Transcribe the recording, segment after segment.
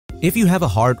If you have a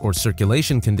heart or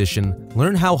circulation condition,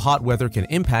 learn how hot weather can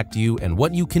impact you and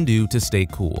what you can do to stay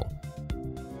cool.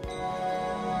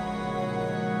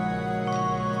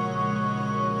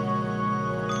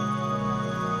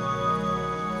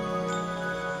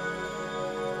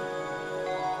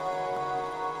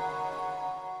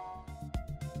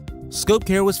 Scope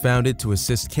Care was founded to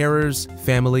assist carers,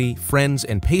 family, friends,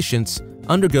 and patients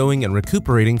undergoing and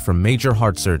recuperating from major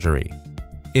heart surgery.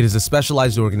 It is a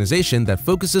specialized organization that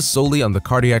focuses solely on the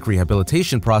cardiac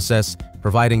rehabilitation process,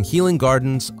 providing healing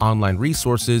gardens, online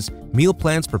resources, meal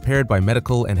plans prepared by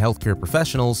medical and healthcare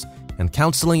professionals, and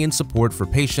counseling and support for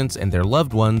patients and their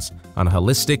loved ones on a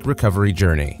holistic recovery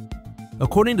journey.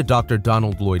 According to Dr.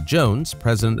 Donald Lloyd Jones,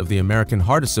 president of the American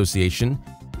Heart Association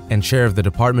and chair of the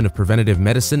Department of Preventive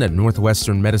Medicine at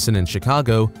Northwestern Medicine in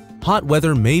Chicago, hot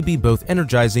weather may be both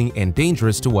energizing and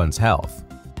dangerous to one's health.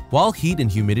 While heat and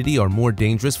humidity are more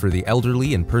dangerous for the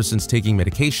elderly and persons taking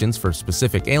medications for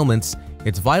specific ailments,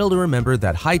 it's vital to remember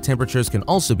that high temperatures can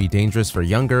also be dangerous for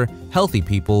younger, healthy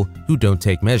people who don't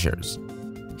take measures.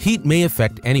 Heat may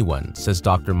affect anyone, says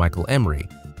Dr. Michael Emery,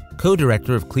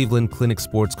 co-director of Cleveland Clinic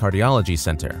Sports Cardiology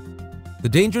Center. The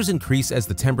dangers increase as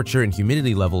the temperature and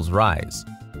humidity levels rise.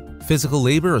 Physical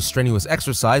labor or strenuous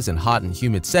exercise in hot and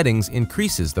humid settings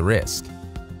increases the risk.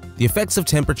 The effects of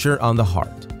temperature on the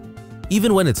heart.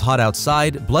 Even when it's hot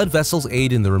outside, blood vessels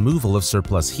aid in the removal of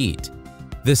surplus heat.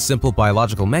 This simple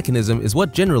biological mechanism is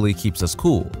what generally keeps us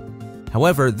cool.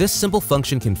 However, this simple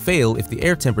function can fail if the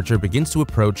air temperature begins to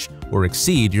approach or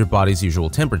exceed your body's usual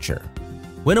temperature.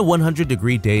 When a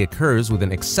 100-degree day occurs with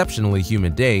an exceptionally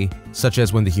humid day, such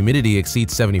as when the humidity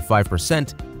exceeds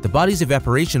 75%, the body's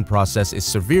evaporation process is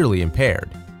severely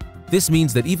impaired. This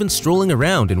means that even strolling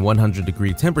around in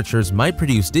 100-degree temperatures might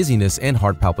produce dizziness and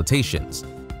heart palpitations.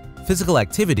 Physical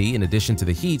activity, in addition to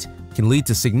the heat, can lead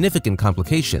to significant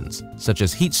complications, such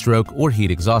as heat stroke or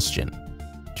heat exhaustion.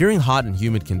 During hot and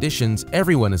humid conditions,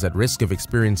 everyone is at risk of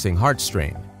experiencing heart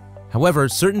strain. However,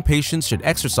 certain patients should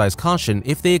exercise caution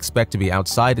if they expect to be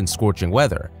outside in scorching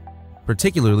weather,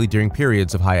 particularly during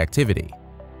periods of high activity.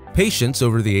 Patients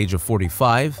over the age of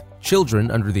 45,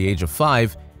 children under the age of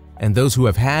 5, and those who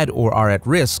have had or are at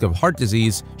risk of heart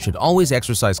disease should always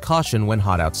exercise caution when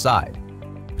hot outside.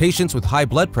 Patients with high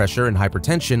blood pressure and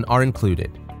hypertension are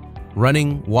included.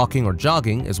 Running, walking, or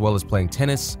jogging, as well as playing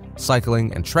tennis,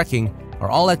 cycling, and trekking are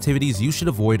all activities you should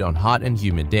avoid on hot and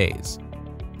humid days.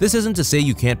 This isn't to say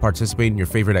you can't participate in your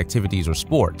favorite activities or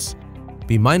sports.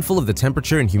 Be mindful of the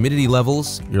temperature and humidity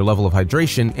levels, your level of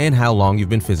hydration, and how long you've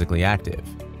been physically active.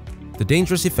 The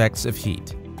dangerous effects of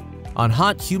heat. On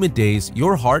hot, humid days,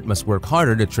 your heart must work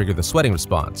harder to trigger the sweating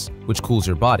response, which cools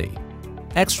your body.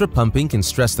 Extra pumping can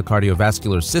stress the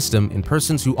cardiovascular system in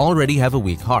persons who already have a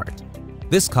weak heart.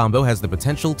 This combo has the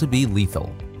potential to be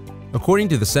lethal. According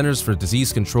to the Centers for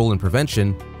Disease Control and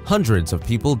Prevention, hundreds of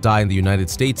people die in the United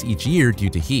States each year due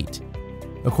to heat.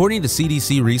 According to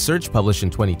CDC research published in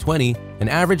 2020, an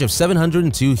average of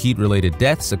 702 heat-related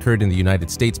deaths occurred in the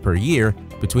United States per year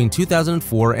between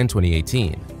 2004 and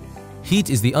 2018.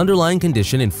 Heat is the underlying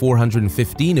condition in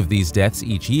 415 of these deaths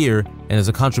each year and is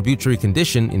a contributory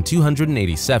condition in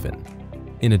 287.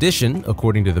 In addition,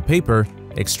 according to the paper,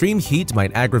 extreme heat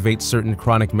might aggravate certain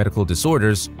chronic medical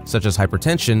disorders such as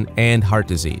hypertension and heart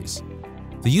disease.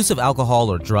 The use of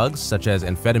alcohol or drugs such as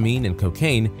amphetamine and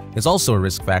cocaine is also a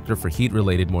risk factor for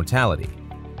heat-related mortality.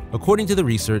 According to the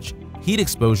research, heat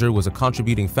exposure was a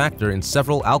contributing factor in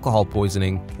several alcohol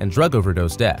poisoning and drug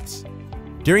overdose deaths.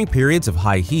 During periods of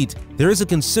high heat, there is a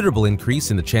considerable increase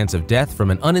in the chance of death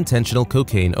from an unintentional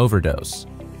cocaine overdose.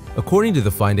 According to the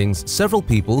findings, several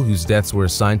people whose deaths were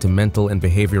assigned to mental and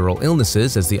behavioral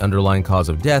illnesses as the underlying cause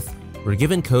of death were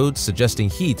given codes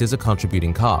suggesting heat as a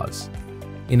contributing cause.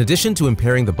 In addition to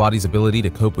impairing the body's ability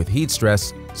to cope with heat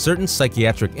stress, certain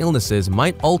psychiatric illnesses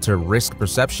might alter risk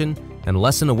perception and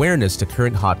lessen awareness to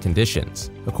current hot conditions,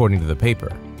 according to the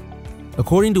paper.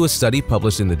 According to a study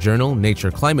published in the journal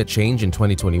Nature Climate Change in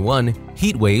 2021,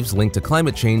 heat waves linked to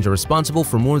climate change are responsible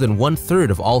for more than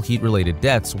 1/3 of all heat-related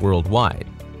deaths worldwide.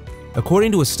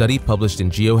 According to a study published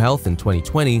in GeoHealth in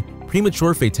 2020,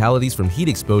 premature fatalities from heat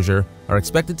exposure are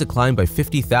expected to climb by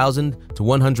 50,000 to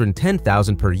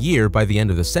 110,000 per year by the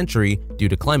end of the century due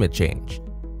to climate change.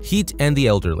 Heat and the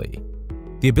elderly.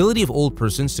 The ability of old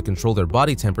persons to control their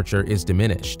body temperature is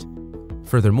diminished.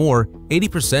 Furthermore,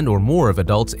 80% or more of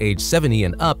adults aged 70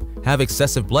 and up have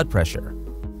excessive blood pressure.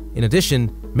 In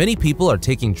addition, many people are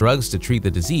taking drugs to treat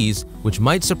the disease, which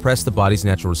might suppress the body's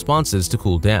natural responses to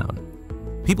cool down.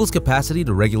 People's capacity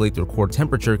to regulate their core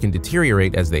temperature can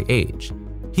deteriorate as they age.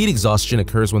 Heat exhaustion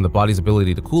occurs when the body's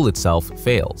ability to cool itself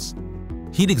fails.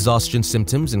 Heat exhaustion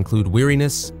symptoms include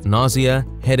weariness, nausea,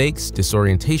 headaches,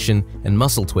 disorientation, and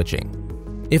muscle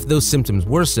twitching. If those symptoms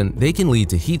worsen, they can lead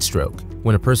to heat stroke,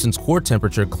 when a person's core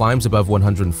temperature climbs above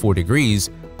 104 degrees,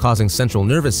 causing central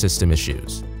nervous system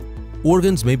issues.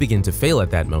 Organs may begin to fail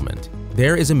at that moment.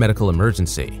 There is a medical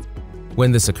emergency.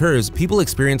 When this occurs, people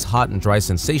experience hot and dry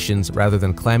sensations rather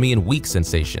than clammy and weak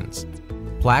sensations.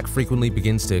 Plaque frequently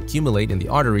begins to accumulate in the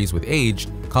arteries with age,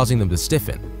 causing them to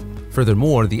stiffen.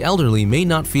 Furthermore, the elderly may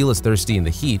not feel as thirsty in the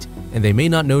heat, and they may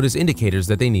not notice indicators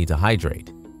that they need to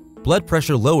hydrate. Blood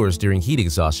pressure lowers during heat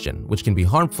exhaustion, which can be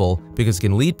harmful because it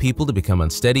can lead people to become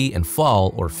unsteady and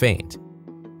fall or faint.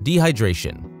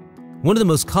 Dehydration. One of the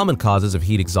most common causes of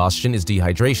heat exhaustion is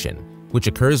dehydration, which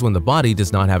occurs when the body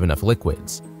does not have enough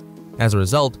liquids. As a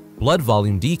result, blood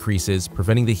volume decreases,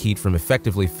 preventing the heat from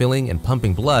effectively filling and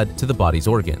pumping blood to the body's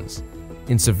organs.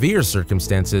 In severe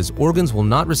circumstances, organs will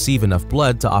not receive enough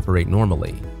blood to operate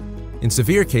normally. In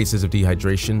severe cases of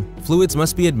dehydration, fluids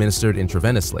must be administered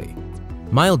intravenously.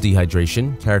 Mild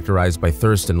dehydration, characterized by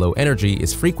thirst and low energy,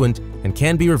 is frequent and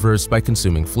can be reversed by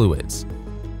consuming fluids.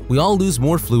 We all lose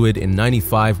more fluid in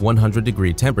 95-100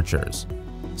 degree temperatures,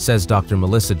 says Dr.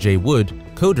 Melissa J. Wood,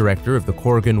 co-director of the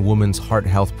Corrigan Women's Heart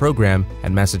Health Program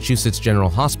at Massachusetts General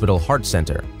Hospital Heart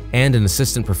Center and an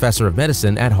assistant professor of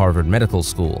medicine at Harvard Medical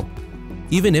School.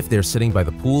 Even if they're sitting by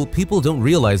the pool, people don't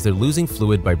realize they're losing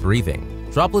fluid by breathing.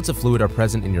 Droplets of fluid are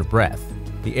present in your breath.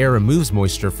 The air removes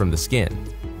moisture from the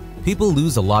skin. People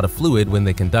lose a lot of fluid when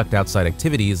they conduct outside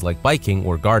activities like biking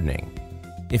or gardening.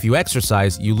 If you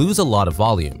exercise, you lose a lot of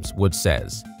volumes, Wood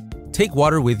says. Take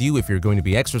water with you if you're going to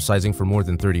be exercising for more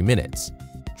than 30 minutes.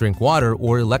 Drink water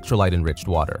or electrolyte-enriched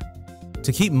water.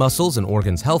 To keep muscles and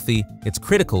organs healthy, it's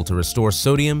critical to restore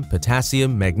sodium,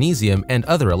 potassium, magnesium, and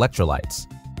other electrolytes.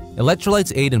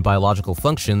 Electrolytes aid in biological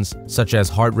functions such as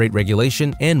heart rate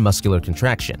regulation and muscular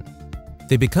contraction.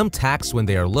 They become taxed when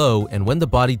they are low and when the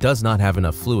body does not have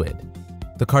enough fluid.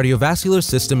 The cardiovascular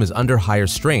system is under higher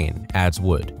strain, adds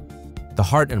Wood. The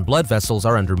heart and blood vessels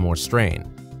are under more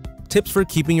strain. Tips for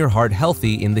keeping your heart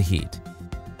healthy in the heat.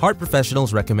 Heart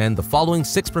professionals recommend the following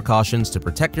 6 precautions to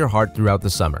protect your heart throughout the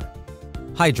summer.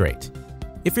 Hydrate.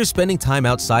 If you're spending time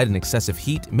outside in excessive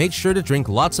heat, make sure to drink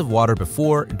lots of water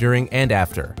before, during, and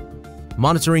after.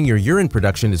 Monitoring your urine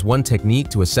production is one technique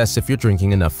to assess if you're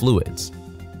drinking enough fluids.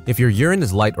 If your urine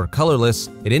is light or colorless,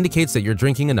 it indicates that you're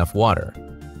drinking enough water.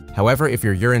 However, if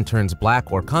your urine turns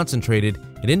black or concentrated,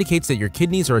 it indicates that your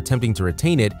kidneys are attempting to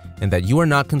retain it and that you are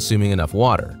not consuming enough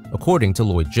water, according to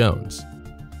Lloyd Jones.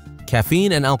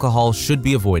 Caffeine and alcohol should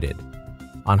be avoided.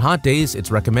 On hot days, it's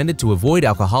recommended to avoid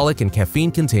alcoholic and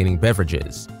caffeine-containing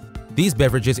beverages. These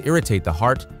beverages irritate the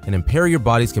heart and impair your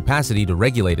body's capacity to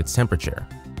regulate its temperature.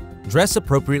 Dress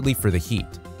appropriately for the heat.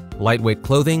 Lightweight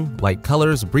clothing, light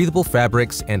colors, breathable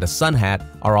fabrics, and a sun hat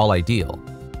are all ideal.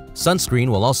 Sunscreen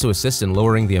will also assist in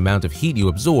lowering the amount of heat you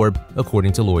absorb,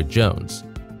 according to Lloyd Jones.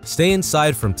 Stay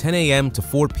inside from 10 a.m. to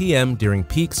 4 p.m. during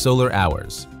peak solar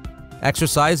hours.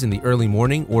 Exercise in the early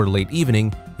morning or late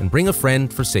evening, and bring a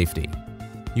friend for safety.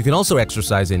 You can also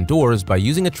exercise indoors by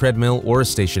using a treadmill or a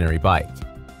stationary bike.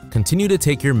 Continue to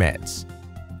take your meds.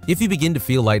 If you begin to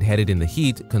feel lightheaded in the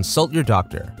heat, consult your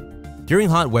doctor. During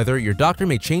hot weather, your doctor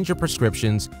may change your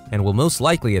prescriptions and will most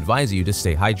likely advise you to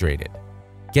stay hydrated.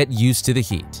 Get used to the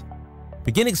heat.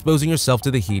 Begin exposing yourself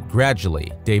to the heat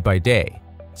gradually, day by day.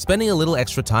 Spending a little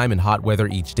extra time in hot weather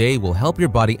each day will help your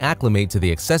body acclimate to the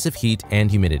excessive heat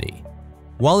and humidity.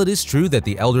 While it is true that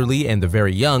the elderly and the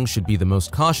very young should be the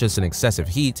most cautious in excessive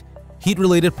heat,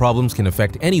 heat-related problems can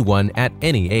affect anyone at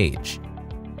any age.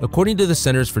 According to the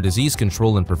Centers for Disease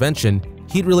Control and Prevention,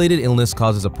 heat-related illness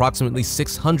causes approximately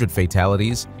 600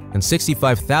 fatalities and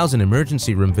 65,000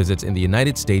 emergency room visits in the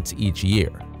United States each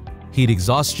year. Heat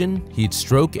exhaustion, heat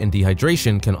stroke, and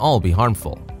dehydration can all be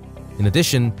harmful. In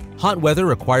addition, hot weather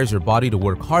requires your body to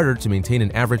work harder to maintain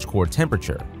an average core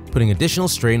temperature, putting additional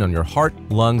strain on your heart,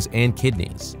 lungs, and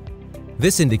kidneys.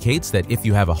 This indicates that if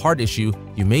you have a heart issue,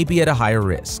 you may be at a higher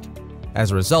risk.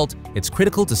 As a result, it's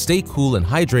critical to stay cool and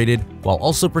hydrated while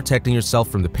also protecting yourself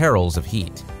from the perils of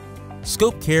heat.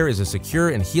 Scope Care is a secure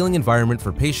and healing environment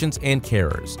for patients and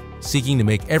carers, seeking to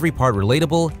make every part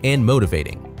relatable and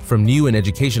motivating, from new and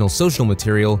educational social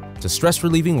material to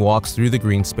stress-relieving walks through the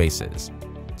green spaces.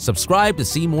 Subscribe to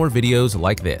see more videos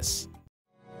like this.